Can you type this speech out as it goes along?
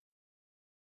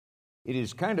It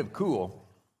is kind of cool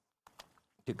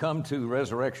to come to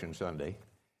Resurrection Sunday.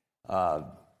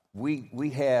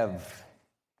 We have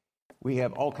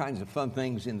all kinds of fun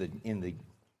things in the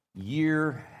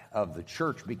year of the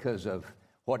church because of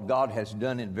what God has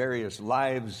done in various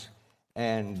lives,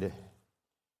 and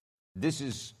this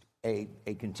is a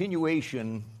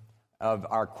continuation of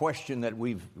our question that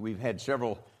we've had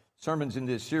several sermons in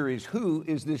this series. Who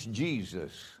is this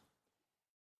Jesus?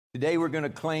 Today we're going to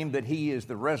claim that he is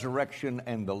the resurrection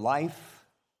and the life.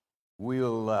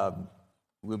 We'll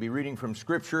be reading from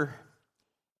Scripture,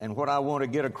 and what I want to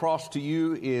get across to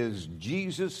you is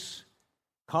Jesus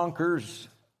conquers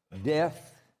death.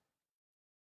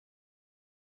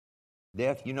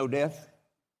 Death, you know death?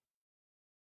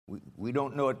 We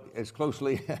don't know it as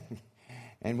closely,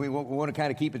 and we want to kind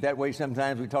of keep it that way.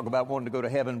 Sometimes we talk about wanting to go to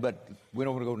heaven, but we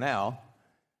don't want to go now.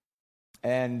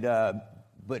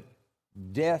 But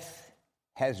death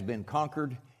has been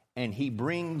conquered, and he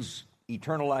brings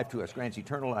eternal life to us, grants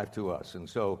eternal life to us. And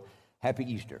so, happy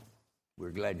Easter.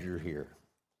 We're glad you're here.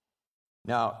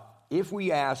 Now, if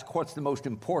we ask what's the most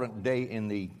important day in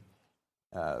the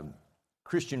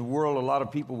Christian world, a lot of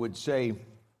people would say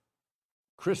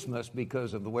Christmas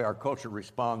because of the way our culture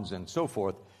responds and so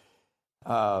forth.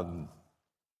 We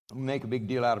make a big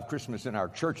deal out of Christmas in our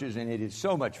churches, and it is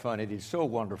so much fun. It is so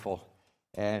wonderful.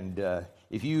 And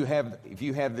if you have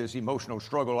this emotional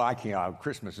struggle,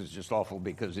 Christmas is just awful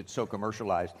because it's so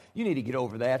commercialized. You need to get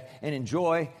over that and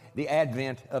enjoy the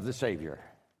advent of the Savior.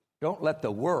 Don't let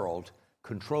the world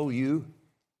control you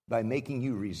by making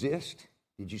you resist.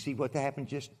 Did you see what happened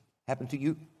to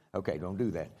you? Okay, don't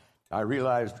do that. I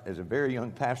realized as a very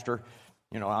young pastor,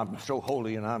 I'm so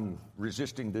holy and I'm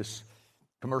resisting this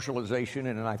commercialization,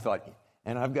 and I thought,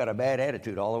 and I've got a bad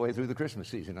attitude all the way through the Christmas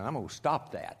season, and I'm going to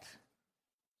stop that.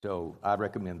 So I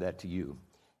recommend that to you.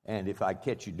 And if I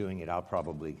catch you doing it, I'll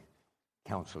probably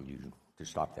counsel you to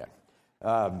stop that.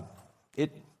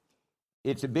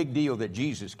 It's a big deal that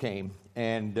Jesus came.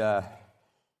 And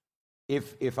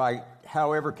if I,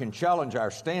 however, can challenge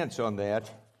our stance on that,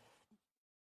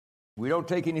 we don't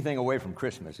take anything away from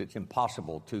Christmas. It's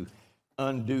impossible to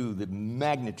undo the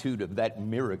magnitude of that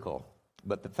miracle.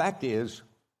 But the fact is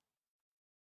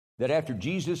that after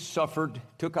Jesus suffered,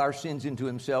 took our sins into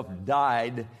himself,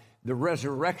 died, the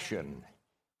resurrection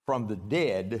from the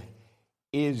dead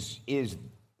is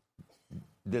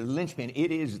the linchpin.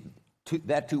 It is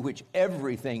that to which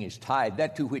everything is tied,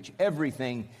 that to which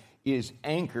everything is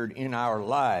anchored in our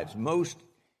lives. Most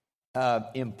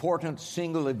important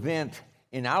single event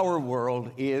in our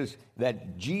world is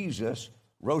that Jesus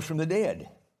rose from the dead.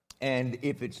 And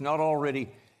if it's not already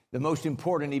the most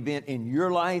important event in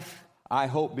your life, I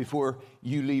hope before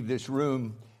you leave this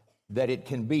room that it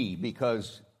can be,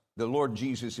 because the Lord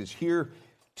Jesus is here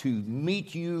to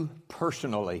meet you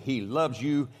personally. He loves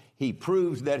you. He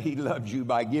proves that he loves you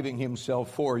by giving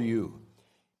himself for you.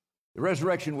 The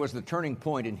resurrection was the turning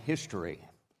point in history.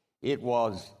 It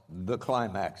was the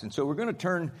climax. And so we're going to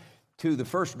turn to the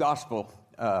first gospel,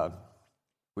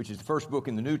 which is the first book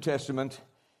in the New Testament,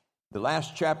 the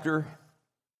last chapter,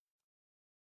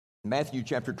 Matthew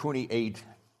chapter 28,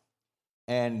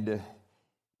 and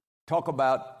talk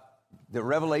about the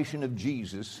revelation of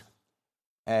Jesus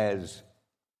as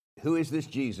who is this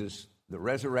Jesus, the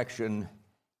resurrection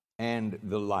and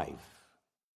the life.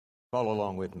 Follow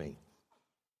along with me.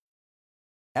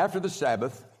 After the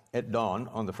Sabbath at dawn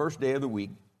on the first day of the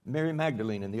week, Mary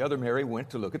Magdalene and the other Mary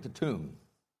went to look at the tomb.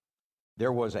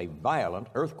 There was a violent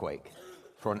earthquake,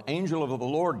 for an angel of the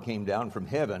Lord came down from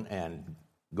heaven and,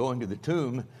 going to the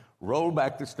tomb, rolled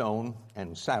back the stone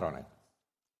and sat on it.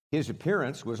 His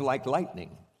appearance was like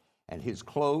lightning, and his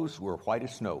clothes were white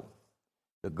as snow.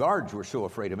 The guards were so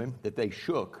afraid of him that they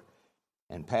shook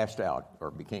and passed out,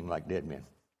 or became like dead men.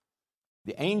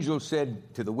 The angel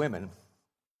said to the women,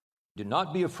 "Do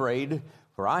not be afraid,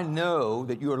 for I know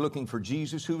that you are looking for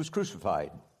Jesus who was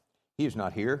crucified. He is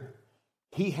not here.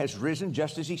 He has risen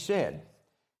just as he said.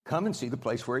 Come and see the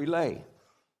place where he lay.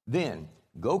 Then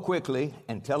go quickly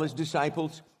and tell his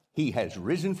disciples, he has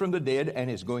risen from the dead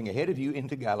and is going ahead of you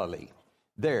into Galilee.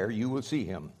 There you will see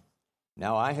him.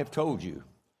 Now I have told you."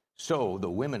 So the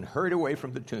women hurried away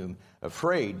from the tomb,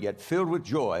 afraid yet filled with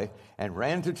joy, and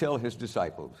ran to tell his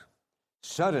disciples.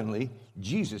 Suddenly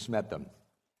Jesus met them.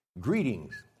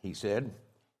 "Greetings," he said.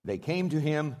 They came to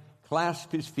him,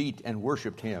 clasped his feet, and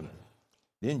worshipped him.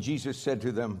 Then Jesus said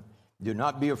to them, "Do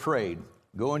not be afraid.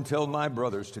 Go and tell my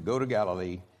brothers to go to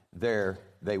Galilee. There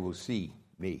they will see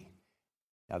me."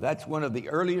 Now, that's one of the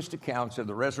earliest accounts of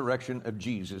the resurrection of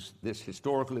Jesus, this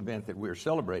historical event that we're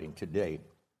celebrating today.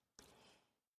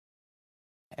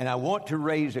 And I want to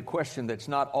raise a question that's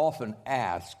not often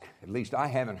asked, at least I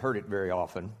haven't heard it very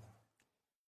often,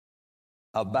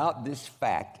 about this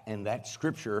fact and that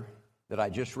scripture that I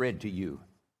just read to you.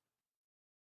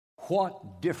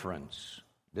 What difference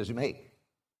does it make?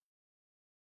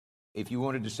 If you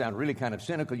wanted to sound really kind of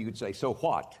cynical, you could say, so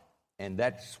what? And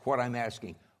that's what I'm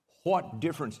asking. What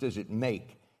difference does it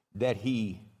make that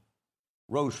he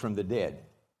rose from the dead?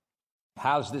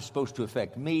 How's this supposed to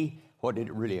affect me? What did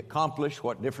it really accomplish?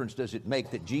 What difference does it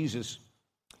make that Jesus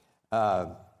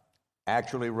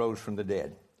actually rose from the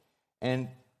dead? And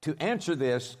to answer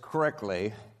this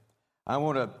correctly, I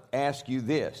want to ask you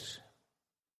this.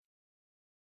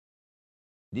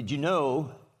 Did you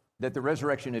know that the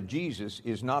resurrection of Jesus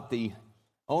is not the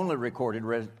only recorded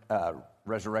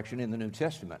resurrection in the New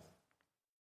Testament?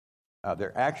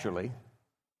 There actually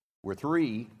were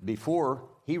 3 before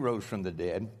he rose from the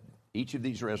dead. Each of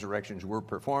these resurrections were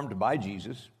performed by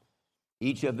Jesus.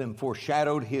 Each of them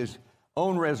foreshadowed his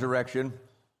own resurrection.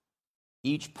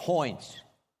 Each points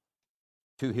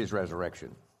to his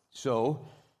resurrection. So,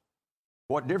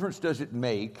 what difference does it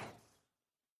make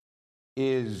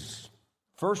is,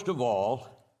 first of all,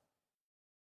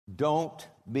 don't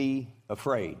be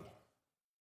afraid.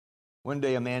 One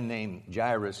day a man named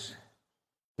Jairus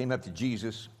came up to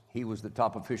Jesus. He was the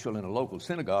top official in a local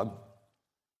synagogue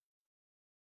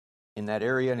in that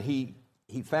area, and he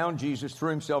found Jesus, threw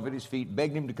himself at his feet,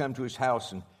 begged him to come to his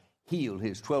house and heal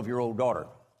his 12-year-old daughter.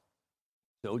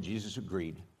 So Jesus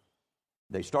agreed.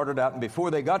 They started out, and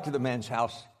before they got to the man's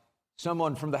house,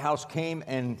 someone from the house came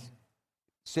and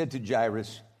said to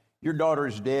Jairus, "Your daughter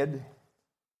is dead.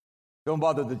 Don't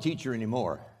bother the teacher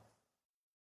anymore."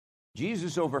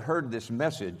 Jesus overheard this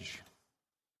message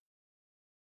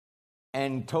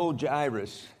and told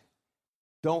Jairus,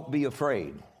 "Don't be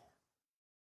afraid."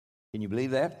 Can you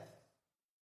believe that?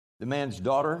 The man's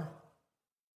daughter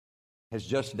has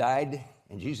just died,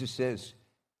 and Jesus says,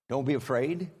 "Don't be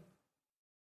afraid."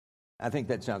 I think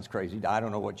that sounds crazy. I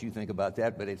don't know what you think about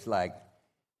that, but it's like,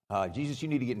 Jesus, you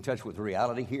need to get in touch with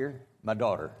reality here. My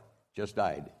daughter just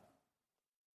died.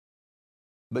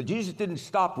 But Jesus didn't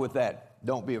stop with that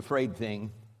 "don't be afraid"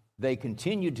 thing. They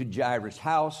continued to Jairus'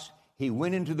 house. He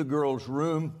went into the girl's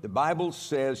room. The Bible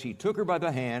says he took her by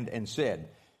the hand and said,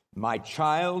 "My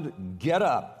child, get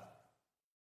up."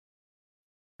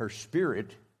 Her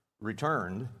spirit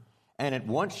returned, and at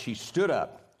once she stood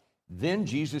up. Then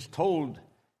Jesus told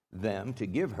them to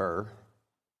give her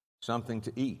something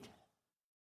to eat.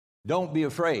 Don't be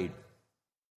afraid.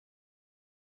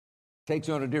 Takes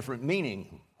on a different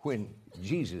meaning when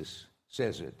Jesus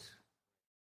says it.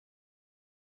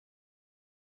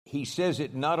 He says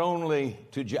it not only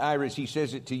to Jairus, he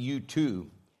says it to you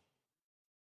too.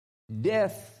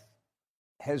 Death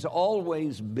has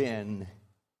always been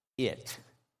it.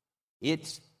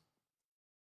 It's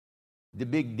the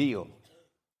big deal.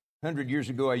 100 years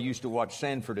ago, I used to watch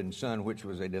Sanford and Son, which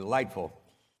was a delightful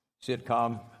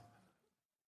sitcom.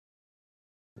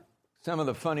 Some of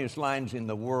the funniest lines in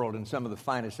the world and some of the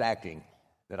finest acting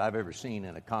that I've ever seen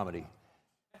in a comedy.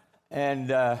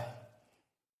 And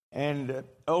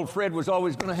old Fred was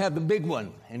always going to have the big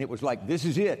one, and it was like, this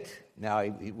is it. Now,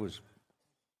 it was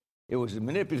a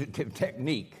manipulative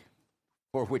technique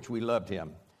for which we loved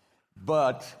him.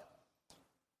 But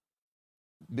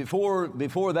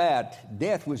before that,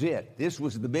 death was it. This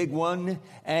was the big one,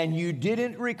 and you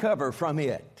didn't recover from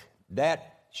it.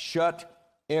 That shut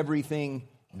everything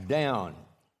down.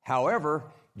 However,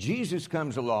 Jesus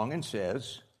comes along and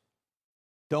says,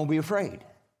 don't be afraid.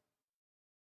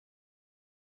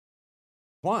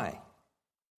 Why?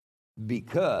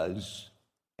 Because,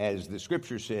 as the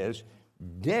scripture says,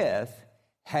 death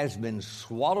has been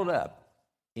swallowed up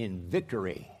in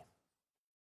victory.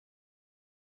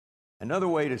 Another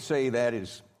way to say that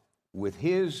is, with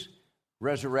his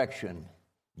resurrection,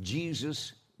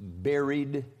 Jesus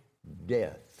buried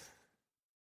death.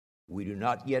 We do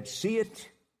not yet see it.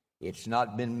 It's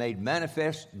not been made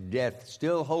manifest. Death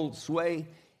still holds sway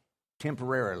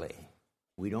temporarily.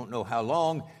 We don't know how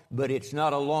long, but it's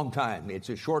not a long time. It's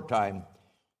a short time.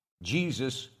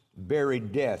 Jesus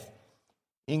buried death.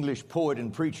 English poet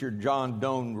and preacher John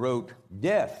Donne wrote,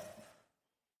 "Death,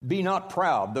 be not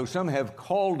proud, though some have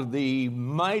called thee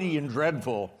mighty and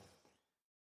dreadful,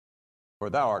 for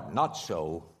thou art not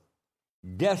so.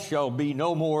 Death shall be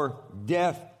no more.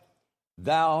 Death,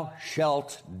 thou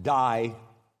shalt die."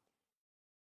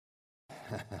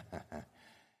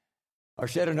 Or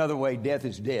said another way, death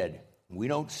is dead. We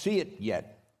don't see it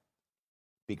yet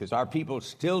because our people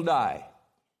still die.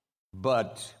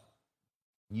 But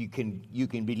you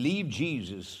can believe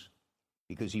Jesus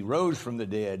because he rose from the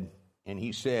dead and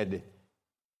he said,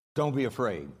 Don't be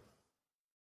afraid.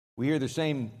 We hear the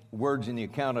same words in the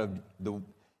account of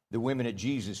the women at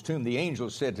Jesus' tomb. The angel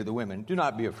said to the women, do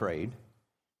not be afraid.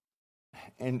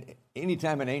 And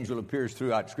anytime an angel appears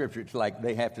throughout Scripture, it's like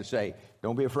they have to say,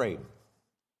 don't be afraid.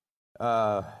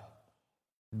 But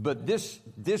this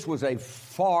was a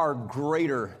far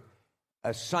greater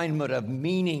assignment of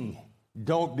meaning.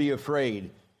 Don't be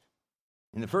afraid.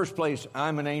 In the first place,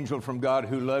 I'm an angel from God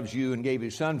who loves you and gave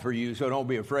his son for you, so don't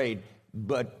be afraid.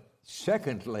 But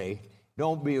secondly,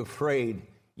 don't be afraid.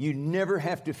 You never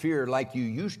have to fear like you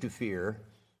used to fear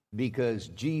because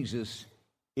Jesus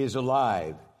is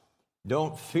alive.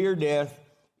 Don't fear death.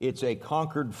 It's a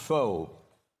conquered foe.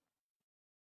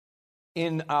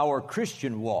 In our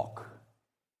Christian walk,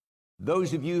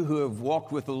 those of you who have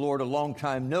walked with the Lord a long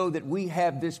time know that we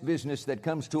have this business that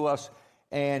comes to us,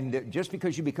 and just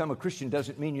because you become a Christian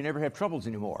doesn't mean you never have troubles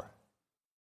anymore.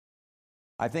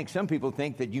 I think some people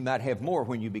think that you might have more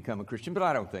when you become a Christian, but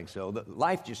I don't think so.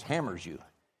 Life just hammers you.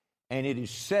 And it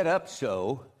is set up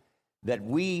so that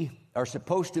we are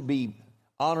supposed to be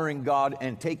honoring God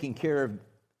and taking care of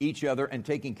each other and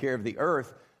taking care of the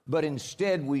earth, but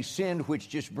instead we sin, which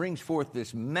just brings forth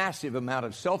this massive amount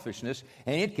of selfishness,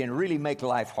 and it can really make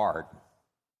life hard.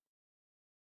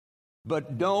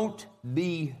 But don't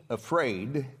be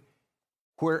afraid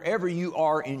wherever you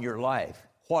are in your life.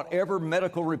 Whatever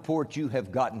medical report you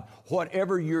have gotten,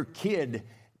 whatever your kid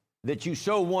that you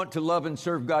so want to love and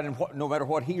serve God, and no matter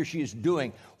what he or she is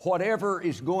doing, whatever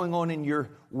is going on in your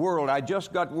world. I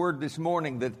just got word this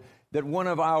morning that one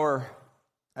of our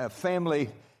family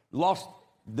lost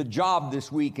the job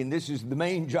this week, and this is the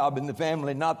main job in the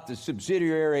family, not the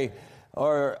subsidiary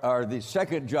or the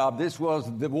second job. This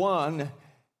was the one,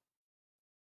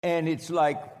 and it's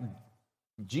like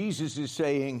Jesus is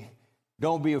saying,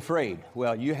 don't be afraid.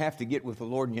 Well, you have to get with the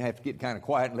Lord and you have to get kind of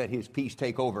quiet and let his peace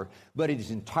take over. But it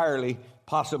is entirely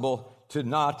possible to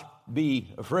not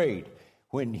be afraid.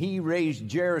 When he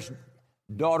raised Jairus'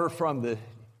 daughter from the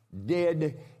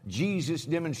dead, Jesus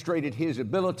demonstrated his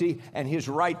ability and his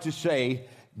right to say,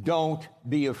 don't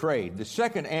be afraid. The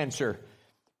second answer,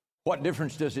 what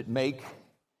difference does it make,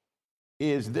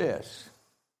 is this: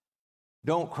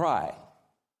 don't cry.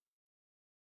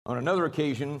 On another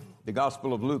occasion, the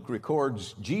Gospel of Luke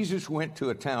records, Jesus went to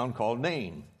a town called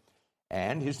Nain,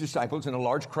 and his disciples and a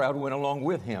large crowd went along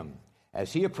with him.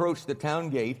 As he approached the town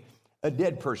gate, a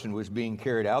dead person was being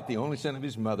carried out, the only son of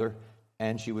his mother,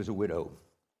 and she was a widow.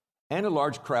 And a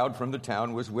large crowd from the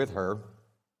town was with her.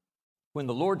 When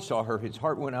the Lord saw her, his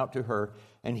heart went out to her,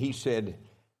 and he said,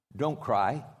 don't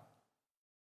cry.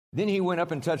 Then he went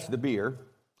up and touched the bier.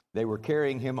 They were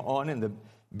carrying him on, and the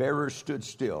bearers stood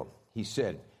still. He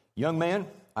said, young man,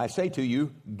 I say to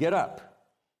you, get up.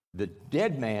 The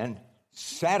dead man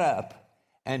sat up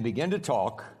and began to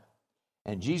talk,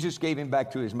 and Jesus gave him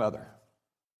back to his mother.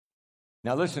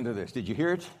 Now listen to this. Did you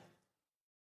hear it?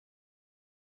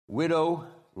 Widow,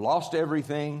 lost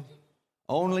everything,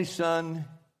 only son.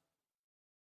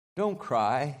 Don't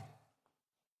cry.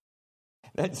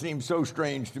 That seems so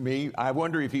strange to me. I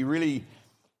wonder if he really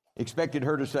expected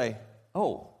her to say,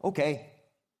 oh, okay.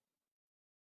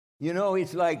 You know,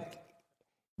 it's like,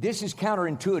 this is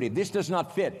counterintuitive. This does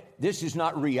not fit. This is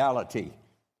not reality.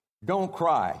 Don't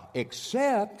cry.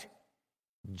 Except,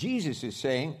 Jesus is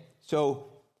saying, so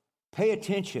pay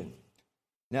attention.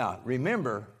 Now,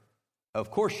 remember, of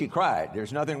course she cried.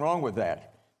 There's nothing wrong with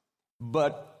that.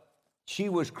 But she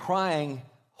was crying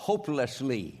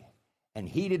hopelessly. And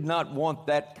he did not want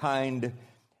that kind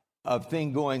of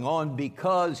thing going on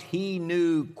because he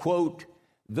knew, quote,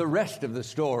 the rest of the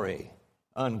story,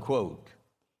 unquote.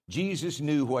 Jesus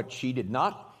knew what she did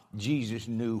not. Jesus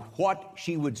knew what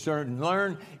she would soon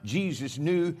learn. Jesus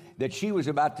knew that she was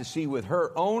about to see with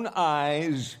her own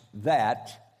eyes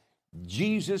that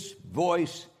Jesus'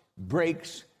 voice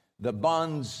breaks the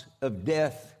bonds of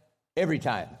death every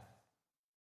time.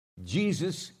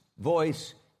 Jesus'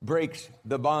 voice breaks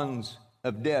the bonds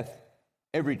of death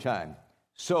every time.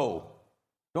 So,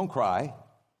 don't cry.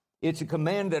 It's a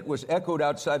command that was echoed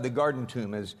outside the garden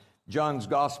tomb, as John's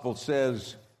gospel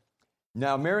says,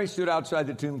 now Mary stood outside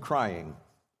the tomb crying.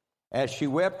 As she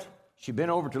wept, she bent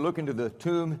over to look into the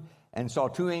tomb and saw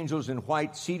two angels in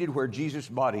white seated where Jesus'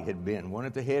 body had been, one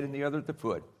at the head and the other at the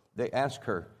foot. They asked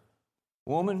her,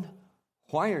 woman,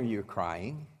 why are you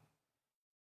crying?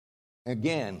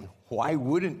 Again, why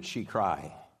wouldn't she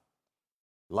cry?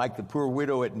 Like the poor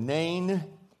widow at Nain,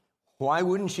 why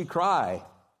wouldn't she cry?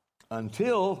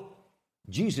 Until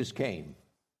Jesus came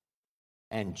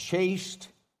and chased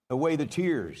away the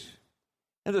tears.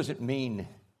 That doesn't mean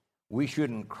we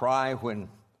shouldn't cry when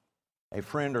a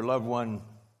friend or loved one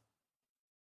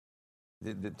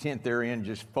the tent they're in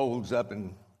just folds up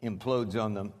and implodes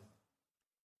on them.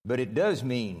 But it does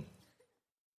mean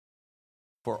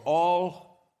for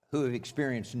all who have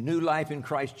experienced new life in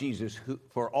Christ Jesus,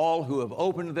 for all who have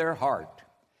opened their heart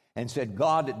and said,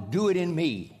 God, do it in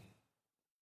me.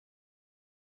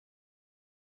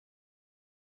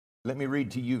 Let me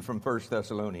read to you from 1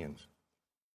 Thessalonians.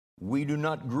 We do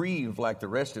not grieve like the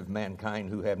rest of mankind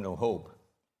who have no hope.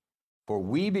 For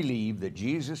we believe that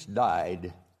Jesus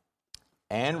died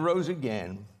and rose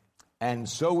again, and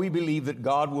so we believe that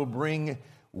God will bring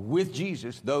with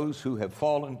Jesus those who have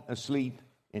fallen asleep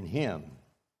in him.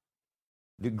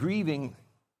 The grieving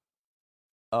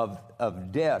of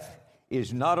death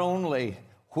is not only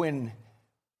when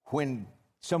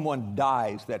someone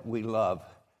dies that we love.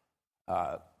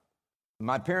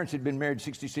 My parents had been married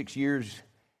 66 years,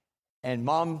 and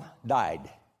Mom died.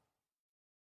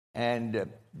 And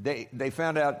they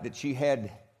found out that she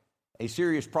had a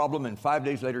serious problem, and 5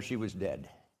 days later she was dead.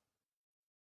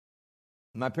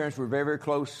 My parents were very, very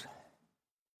close,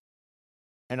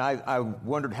 and I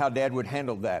wondered how Dad would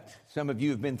handle that. Some of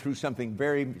you have been through something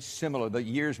very similar. The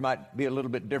years might be a little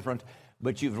bit different,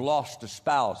 but you've lost a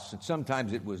spouse, and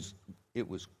sometimes it was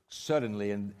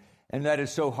suddenly, and that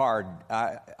is so hard.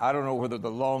 I don't know whether the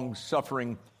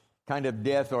long-suffering kind of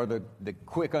death or the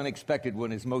quick, unexpected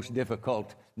one is most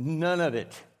difficult. None of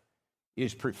it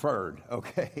is preferred,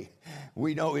 okay?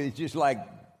 We know it's just like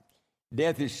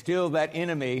death is still that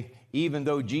enemy, even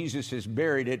though Jesus has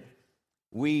buried it.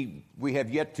 We have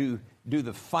yet to do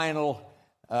the final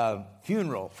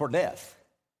funeral for death.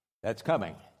 That's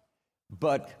coming.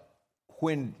 But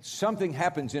when something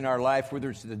happens in our life, whether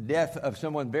it's the death of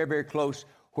someone very, very close,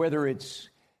 whether it's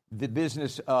the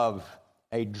business of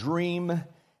a dream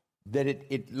that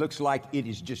it looks like it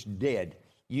is just dead.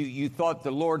 You thought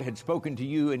the Lord had spoken to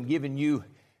you and given you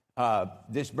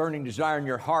this burning desire in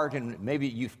your heart, and maybe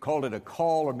you've called it a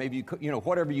call, or maybe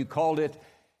whatever you called it,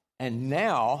 and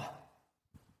now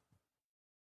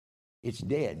it's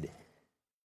dead.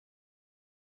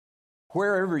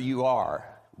 Wherever you are,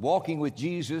 walking with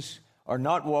Jesus or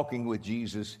not walking with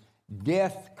Jesus,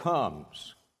 death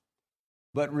comes.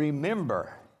 But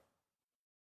remember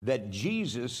that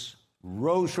Jesus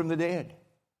rose from the dead.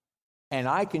 And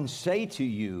I can say to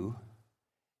you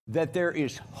that there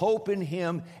is hope in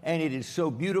him, and it is so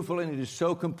beautiful and it is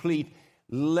so complete.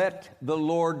 Let the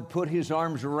Lord put his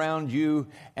arms around you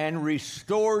and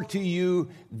restore to you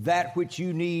that which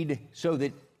you need, so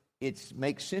that it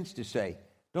makes sense to say,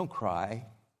 don't cry.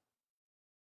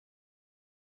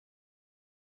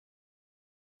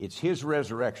 It's his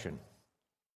resurrection.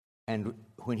 And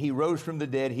when he rose from the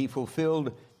dead, he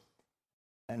fulfilled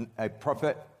the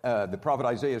prophet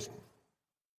Isaiah's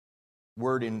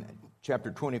word in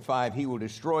chapter 25. He will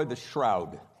destroy the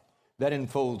shroud that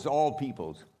enfolds all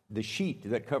peoples, the sheet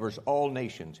that covers all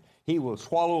nations. He will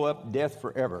swallow up death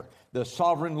forever. The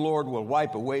sovereign Lord will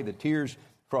wipe away the tears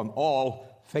from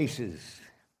all faces.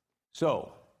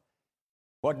 So,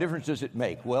 what difference does it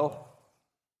make? Well,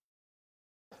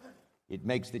 it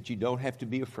makes that you don't have to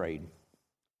be afraid,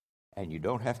 and you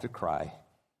don't have to cry.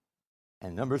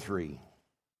 And number three,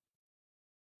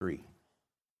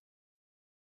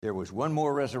 there was one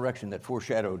more resurrection that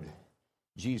foreshadowed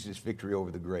Jesus' victory over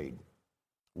the grave.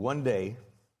 One day,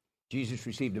 Jesus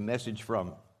received a message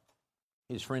from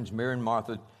his friends Mary and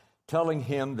Martha, telling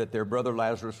him that their brother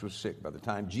Lazarus was sick. By the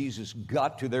time Jesus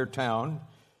got to their town,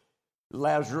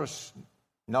 Lazarus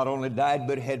not only died,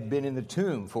 but had been in the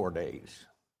tomb 4 days.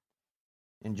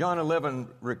 And John 11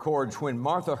 records, when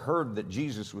Martha heard that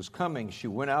Jesus was coming, she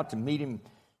went out to meet him,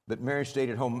 but Mary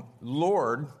stayed at home.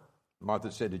 Lord,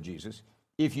 Martha said to Jesus,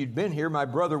 if you'd been here, my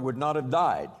brother would not have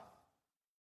died.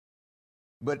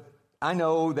 But I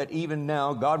know that even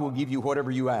now God will give you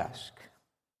whatever you ask.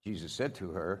 Jesus said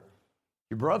to her,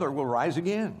 your brother will rise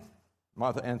again.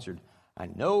 Martha answered, I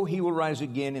know he will rise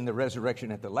again in the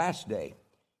resurrection at the last day.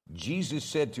 Jesus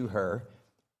said to her,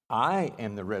 I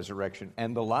am the resurrection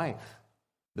and the life.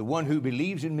 The one who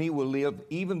believes in me will live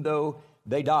even though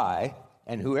they die,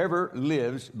 and whoever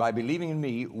lives by believing in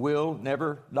me will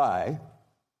never die.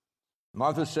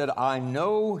 Martha said, I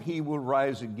know he will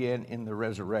rise again in the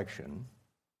resurrection.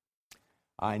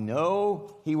 I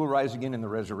know he will rise again in the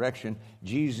resurrection.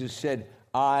 Jesus said,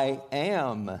 I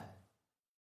am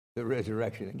the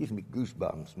resurrection. It gives me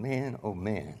goosebumps. Man, oh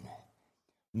man.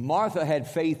 Martha had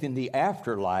faith in the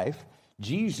afterlife.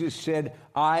 Jesus said,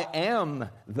 I am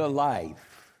the life.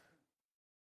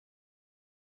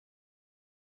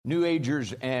 New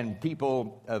Agers and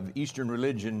people of Eastern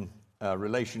religion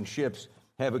relationships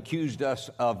have accused us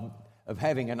of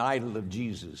having an idol of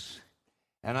Jesus.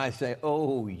 And I say,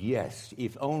 oh, yes,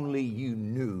 if only you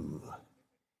knew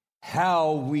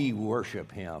how we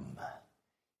worship him.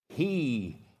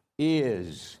 He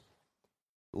is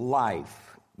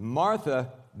life.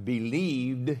 Martha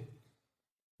believed.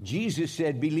 Jesus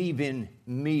said, believe in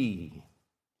me.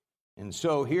 And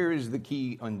so here is the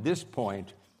key on this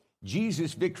point.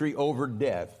 Jesus' victory over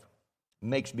death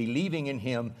makes believing in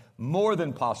him more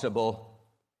than possible.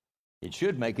 It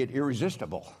should make it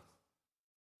irresistible.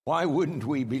 Why wouldn't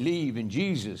we believe in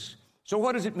Jesus? So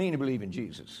what does it mean to believe in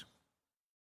Jesus?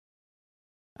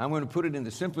 I'm going to put it in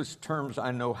the simplest terms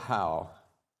I know how.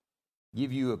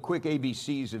 Give you a quick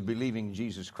ABCs of believing in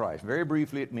Jesus Christ. Very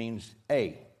briefly, it means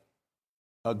A,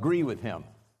 agree with him.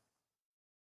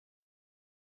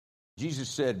 Jesus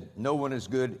said, no one is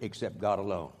good except God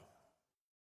alone.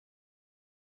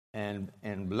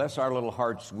 And bless our little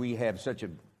hearts, we have such a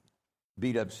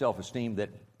beat-up self-esteem that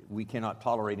we cannot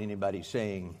tolerate anybody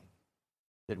saying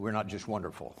that we're not just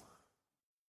wonderful.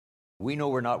 We know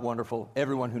we're not wonderful.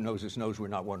 Everyone who knows us knows we're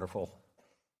not wonderful.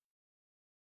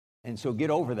 And so get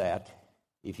over that.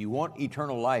 If you want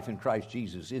eternal life in Christ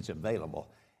Jesus, it's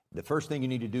available. The first thing you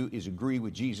need to do is agree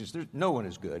with Jesus. No one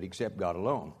is good except God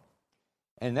alone.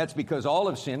 And that's because all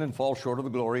have sinned and fall short of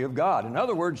the glory of God. In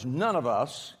other words, none of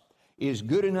us is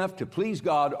good enough to please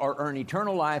God or earn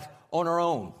eternal life on our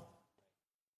own.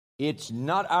 It's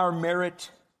not our merit.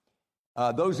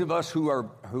 Those of us who are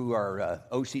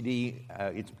OCD,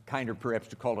 it's kinder perhaps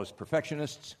to call us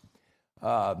perfectionists.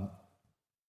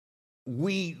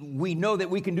 We know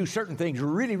that we can do certain things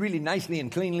really, really nicely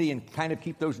and cleanly and kind of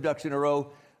keep those ducks in a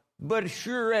row. But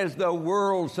sure as the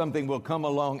world, something will come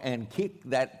along and kick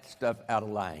that stuff out of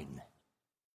line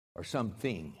or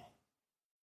something.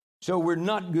 So we're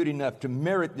not good enough to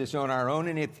merit this on our own.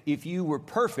 And if you were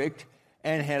perfect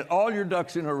and had all your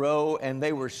ducks in a row and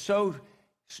they were so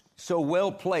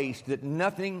well placed that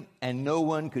nothing and no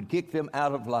one could kick them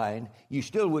out of line, you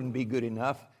still wouldn't be good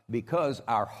enough because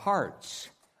our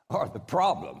hearts are the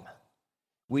problem.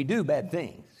 We do bad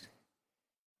things.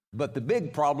 But the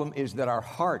big problem is that our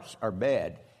hearts are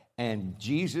bad. And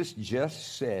Jesus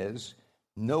just says,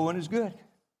 no one is good.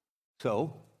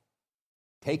 So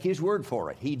take his word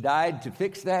for it. He died to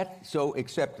fix that, so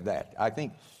accept that. I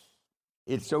think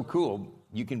it's so cool.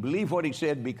 You can believe what he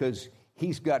said because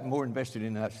he's got more invested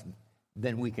in us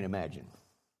than we can imagine.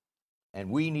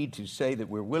 And we need to say that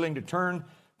we're willing to turn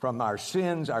from our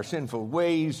sins, our sinful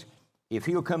ways, if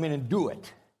he'll come in and do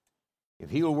it, if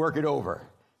he'll work it over.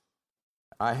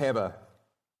 I have a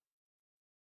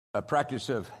practice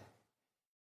of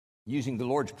using the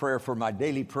Lord's Prayer for my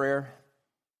daily prayer,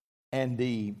 and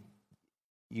you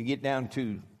get down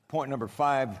to point number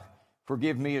 5,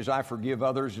 forgive me as I forgive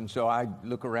others, and so I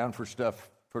look around for stuff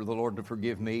for the Lord to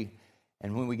forgive me,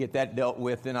 and when we get that dealt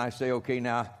with, then I say, okay,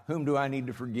 now, whom do I need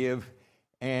to forgive?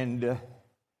 And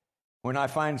when I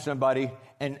find somebody,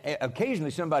 and occasionally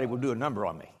somebody will do a number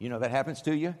on me. You know, that happens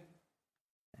to you?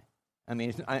 I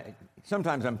mean,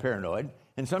 sometimes I'm paranoid,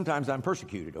 and sometimes I'm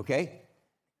persecuted, okay?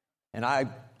 And I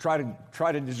try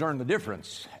to discern the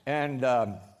difference. And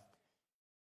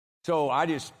so I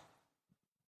just,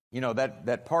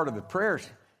 that part of the prayer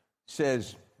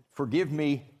says, forgive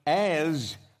me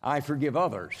as I forgive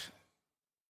others.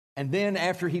 And then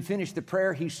after he finished the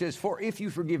prayer, he says, for if you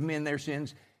forgive men their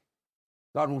sins,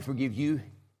 God will forgive you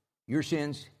your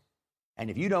sins. And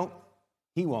if you don't,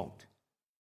 he won't.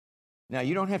 Now,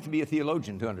 you don't have to be a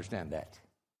theologian to understand that.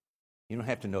 You don't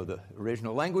have to know the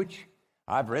original language.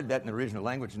 I've read that in the original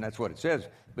language, and that's what it says.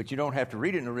 But you don't have to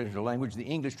read it in the original language. The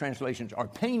English translations are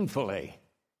painfully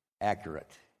accurate.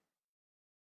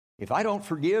 If I don't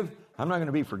forgive, I'm not going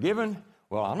to be forgiven.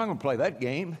 Well, I'm not going to play that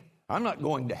game. I'm not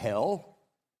going to hell.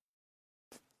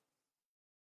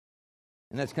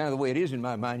 And that's kind of the way it is in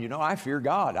my mind. I fear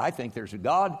God. I think there's a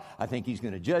God. I think he's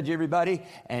going to judge everybody.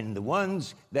 And the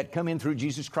ones that come in through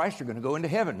Jesus Christ are going to go into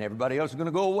heaven. Everybody else is going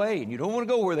to go away. And you don't want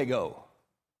to go where they go.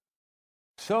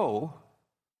 So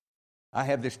I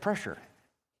have this pressure.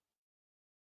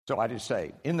 So I just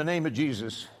say, in the name of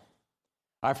Jesus,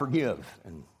 I forgive.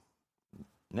 And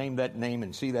name that name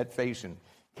and see that face and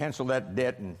cancel that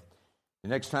debt. And the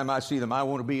next time I see them, I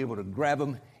want to be able to grab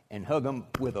them and hug them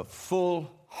with a full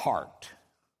heart.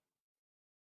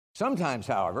 Sometimes,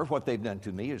 however, what they've done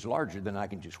to me is larger than I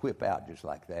can just whip out just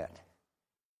like that.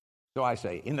 So I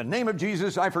say, in the name of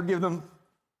Jesus, I forgive them.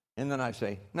 And then I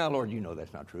say, now, Lord, you know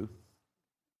that's not true.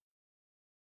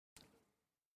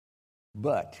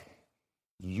 But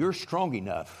you're strong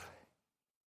enough.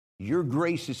 Your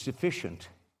grace is sufficient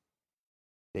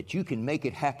that you can make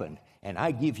it happen. And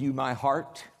I give you my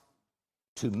heart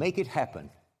to make it happen.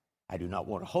 I do not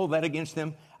want to hold that against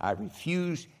them. I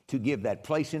refuse to give that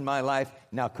place in my life.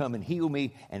 Now come and heal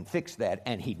me and fix that.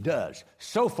 And he does.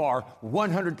 So far,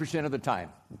 100% of the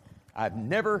time. I've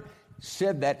never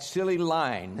said that silly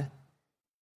line.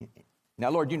 Now,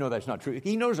 Lord, you know that's not true.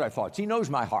 He knows our thoughts. He knows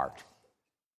my heart.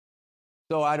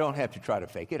 So I don't have to try to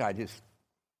fake it.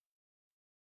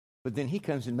 But then he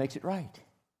comes and makes it right.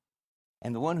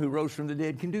 And the one who rose from the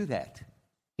dead can do that.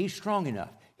 He's strong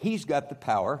enough. He's got the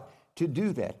power to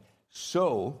do that.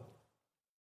 So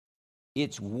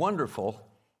it's wonderful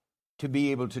to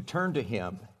be able to turn to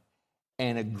him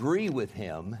and agree with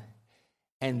him.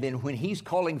 And then when he's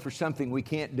calling for something we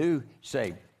can't do,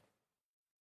 say,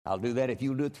 I'll do that if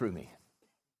you'll do it through me.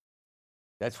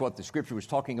 That's what the scripture was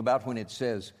talking about when it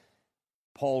says,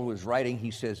 Paul was writing,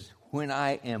 he says, when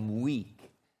I am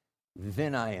weak,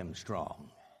 then I am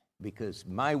strong. Because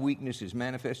my weakness is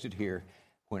manifested here.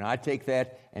 When I take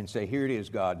that and say, here it is,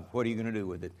 God, what are you going to do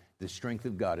with it? The strength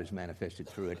of God is manifested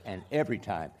through it. And every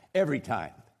time,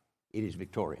 it is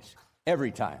victorious.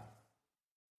 Every time.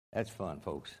 That's fun,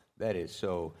 folks. That is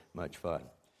so much fun.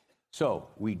 So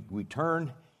we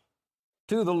turn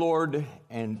to the Lord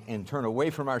and turn away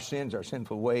from our sins, our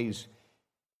sinful ways.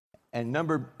 And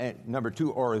number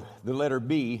two, or the letter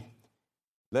B,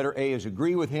 letter A is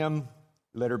agree with him.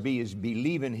 Letter B is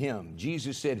believe in him.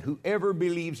 Jesus said, whoever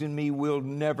believes in me will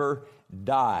never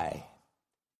die.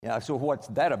 Yeah, so what's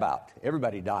that about?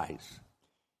 Everybody dies.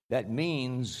 That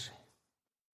means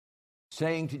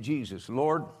saying to Jesus,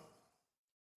 Lord,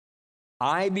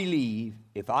 I believe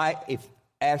if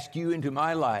ask you into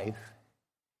my life,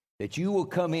 that you will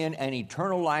come in and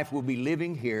eternal life will be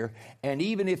living here. And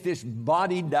even if this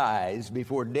body dies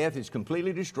before death is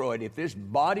completely destroyed, if this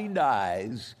body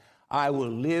dies, I will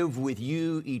live with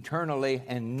you eternally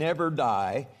and never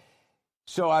die.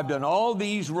 So I've done all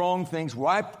these wrong things,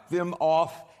 wipe them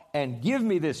off, and give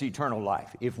me this eternal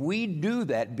life. If we do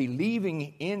that,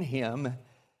 believing in him,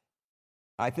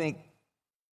 I think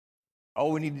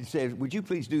all we need to say is, would you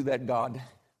please do that, God?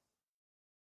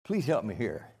 Please help me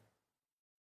here.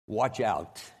 Watch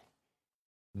out.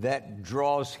 That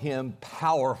draws him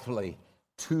powerfully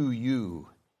to you.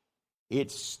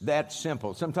 It's that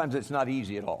simple. Sometimes it's not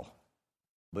easy at all,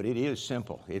 but it is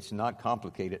simple. It's not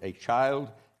complicated. A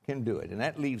child can do it. And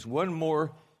that leaves one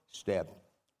more step.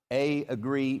 A,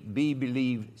 agree. B,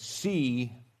 believe.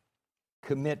 C,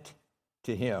 commit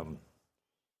to him.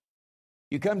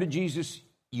 You come to Jesus,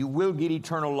 you will get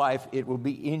eternal life. It will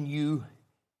be in you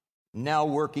now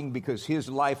working because his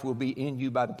life will be in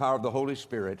you by the power of the Holy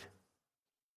Spirit.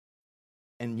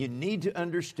 And you need to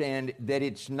understand that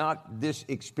it's not this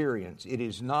experience. It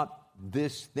is not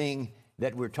this thing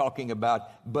that we're talking about,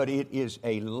 but it is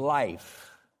a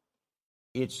life.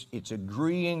 It's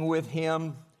agreeing with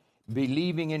him,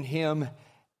 believing in him,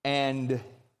 and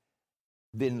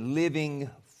then living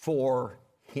for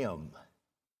him.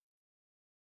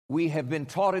 We have been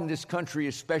taught in this country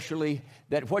especially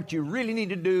that what you really need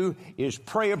to do is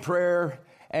pray a prayer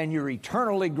and you're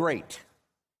eternally great.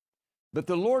 But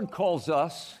the Lord calls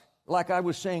us, like I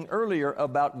was saying earlier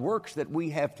about works that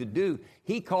we have to do,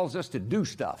 he calls us to do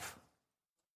stuff.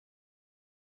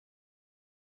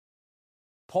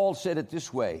 Paul said it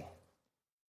this way,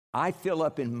 I fill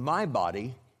up in my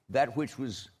body that which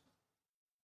was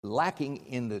lacking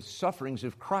in the sufferings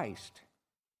of Christ.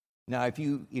 Now, if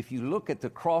you look at the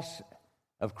cross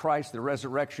of Christ, the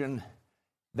resurrection,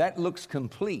 that looks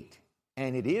complete.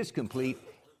 And it is complete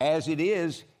as it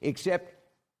is, except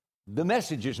the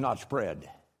message is not spread.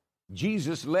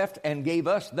 Jesus left and gave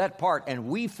us that part, and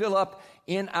we fill up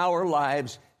in our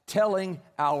lives telling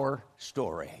our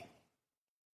story.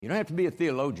 You don't have to be a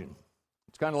theologian.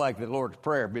 It's kind of like the Lord's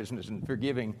Prayer business and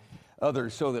forgiving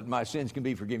others so that my sins can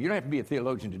be forgiven. You don't have to be a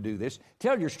theologian to do this.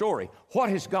 Tell your story. What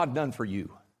has God done for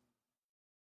you?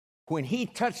 When he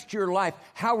touched your life,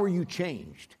 how were you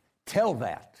changed? Tell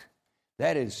that.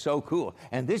 That is so cool.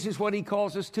 And this is what he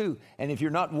calls us to. And if you're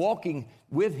not walking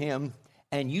with him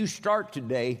and you start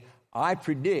today, I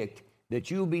predict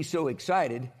that you'll be so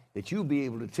excited that you'll be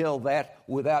able to tell that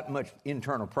without much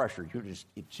internal pressure. It's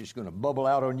just going to bubble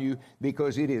out on you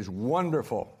because it is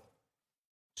wonderful.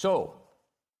 So,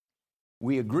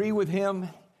 we agree with him.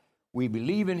 We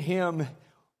believe in him.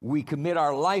 We commit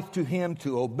our life to him,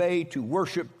 to obey, to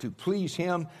worship, to please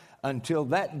him until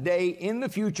that day in the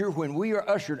future when we are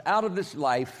ushered out of this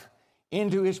life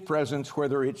into his presence,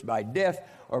 whether it's by death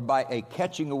or by a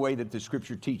catching away that the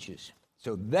scripture teaches.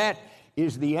 So that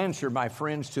is the answer, my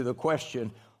friends, to the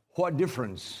question, what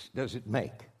difference does it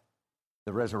make?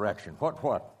 The resurrection.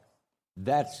 What?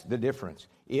 That's the difference.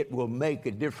 It will make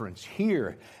a difference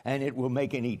here, and it will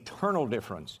make an eternal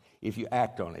difference if you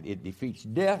act on it. It defeats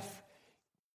death.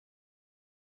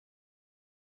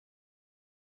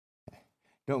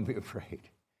 Don't be afraid.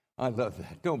 I love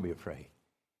that. Don't be afraid.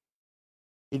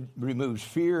 It removes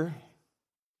fear.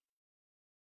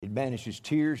 It banishes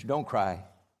tears. Don't cry.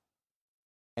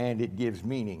 And it gives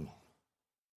meaning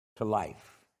to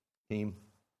life. Team,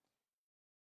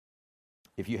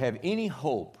 if you have any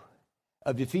hope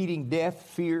of defeating death,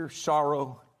 fear,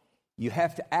 sorrow, you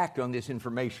have to act on this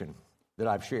information that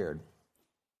I've shared.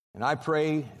 And I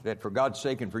pray that for God's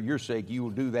sake and for your sake, you will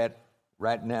do that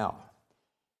right now.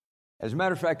 As a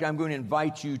matter of fact, I'm going to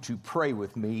invite you to pray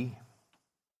with me.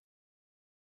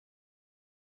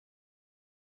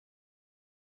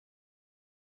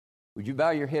 Would you bow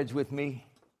your heads with me?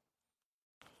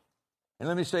 And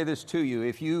let me say this to you.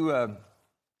 If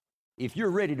you're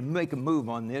ready to make a move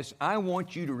on this, I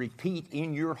want you to repeat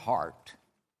in your heart,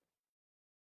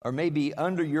 or maybe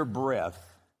under your breath,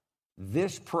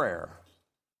 this prayer.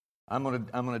 I'm going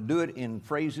to do it in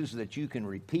phrases that you can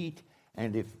repeat.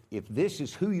 And if this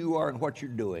is who you are and what you're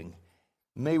doing,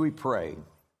 may we pray.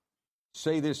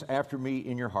 Say this after me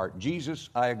in your heart. Jesus,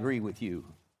 I agree with you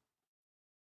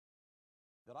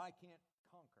that I can't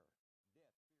conquer